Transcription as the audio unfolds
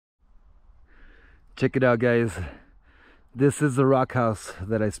Check it out, guys. This is the rock house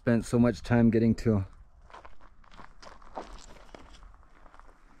that I spent so much time getting to.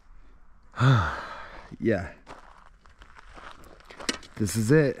 Yeah. This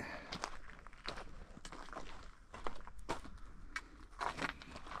is it.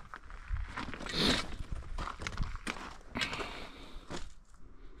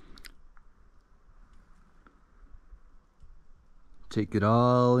 Take it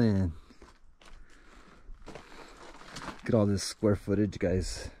all in. Look at all this square footage,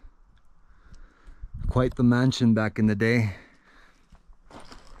 guys. Quite the mansion back in the day.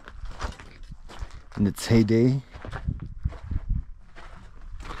 In its heyday.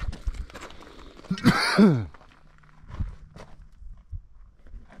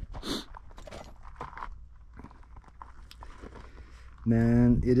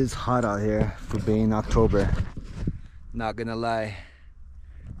 Man, it is hot out here for being October. Not gonna lie,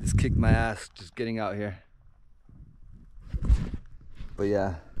 this kicked my ass just getting out here. But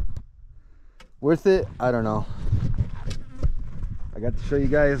yeah, worth it? I don't know. I got to show you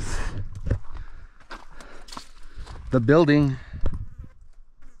guys the building.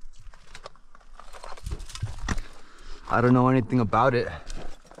 I don't know anything about it,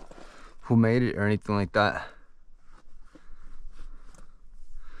 who made it or anything like that.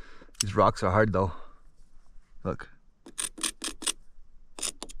 These rocks are hard though. Look.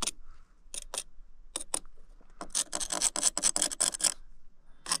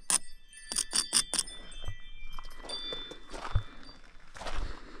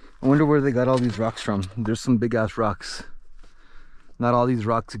 I wonder where they got all these rocks from. There's some big ass rocks. Not all these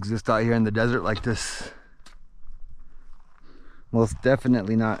rocks exist out here in the desert like this. Most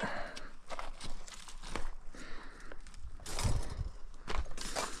definitely not.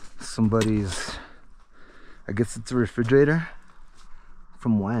 Somebody's, I guess it's a refrigerator.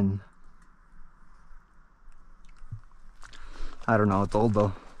 From when? I don't know, it's old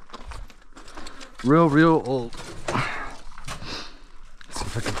though. Real old. Let's see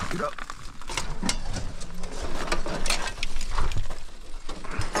if I can pick it up.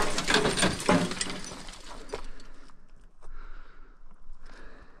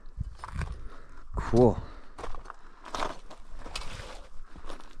 Cool.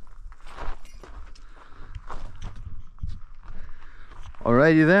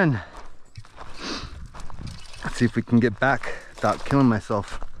 Alrighty then. Let's see if we can get back without killing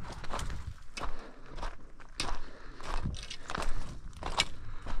myself.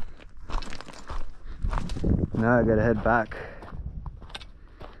 Now I gotta head back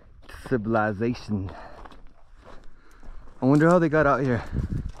to civilization. I wonder how they got out here.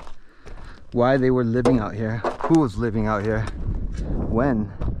 Why they were living out here. Who was living out here?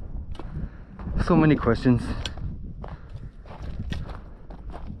 When? So many questions.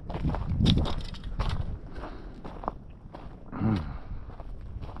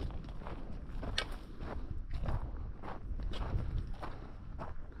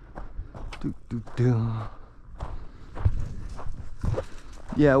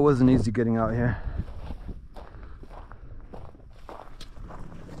 Yeah, it wasn't easy getting out here.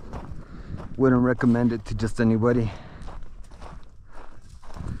 Wouldn't recommend it to just anybody.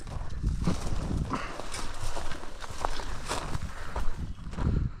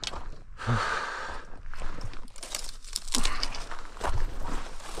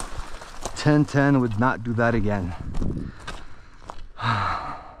 $10.10 would not do that again.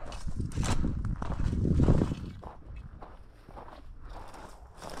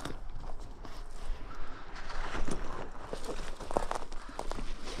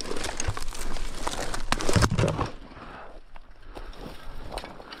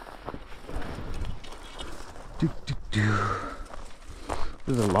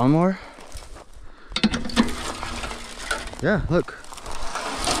 There's a lawnmower. Yeah, look.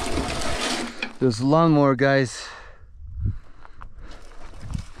 There's a lawnmower, guys.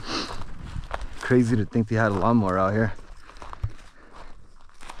 Crazy to think they had a lawnmower out here.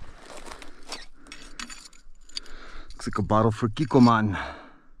 Looks like a bottle for Kikoman.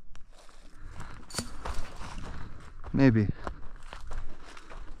 Maybe.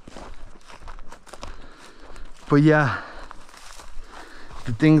 But yeah,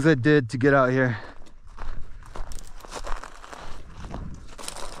 the things I did to get out here.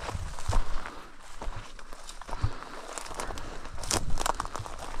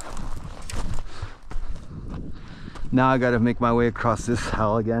 Now I gotta make my way across this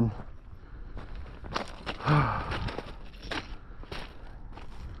hell again.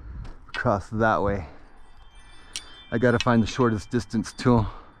 Across that way. I gotta find the shortest distance too.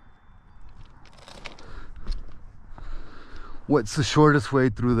 What's the shortest way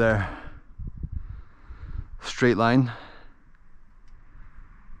through there? straight line.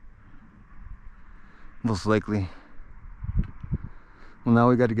 Most likely. Well, now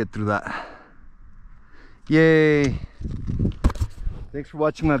we got to get through that. Yay! Thanks for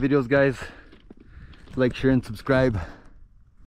watching my videos, guys. Like, share, and subscribe.